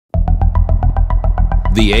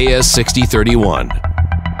The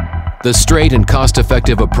AS6031. The straight and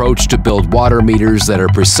cost-effective approach to build water meters that are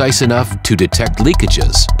precise enough to detect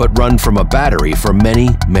leakages, but run from a battery for many,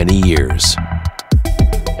 many years.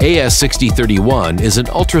 AS6031 is an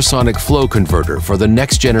ultrasonic flow converter for the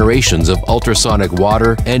next generations of ultrasonic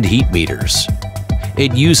water and heat meters.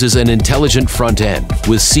 It uses an intelligent front end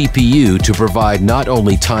with CPU to provide not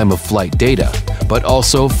only time-of-flight data, but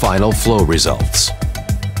also final flow results.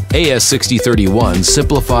 AS6031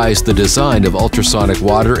 simplifies the design of ultrasonic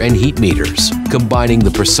water and heat meters, combining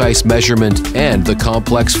the precise measurement and the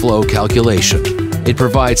complex flow calculation. It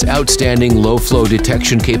provides outstanding low-flow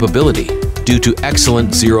detection capability due to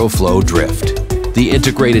excellent zero-flow drift. The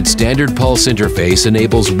integrated standard pulse interface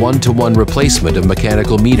enables one-to-one replacement of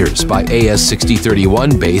mechanical meters by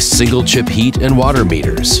AS6031-based single-chip heat and water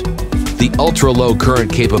meters. The ultra-low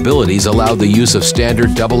current capabilities allow the use of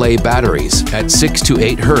standard AA batteries at 6 to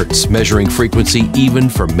 8 Hz, measuring frequency even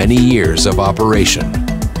for many years of operation.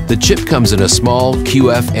 The chip comes in a small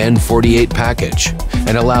QFN48 package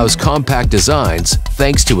and allows compact designs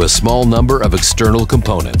thanks to a small number of external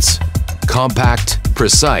components. Compact,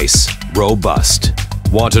 precise, robust.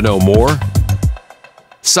 Want to know more?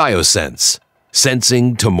 ScioSense.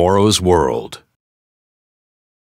 Sensing tomorrow's world.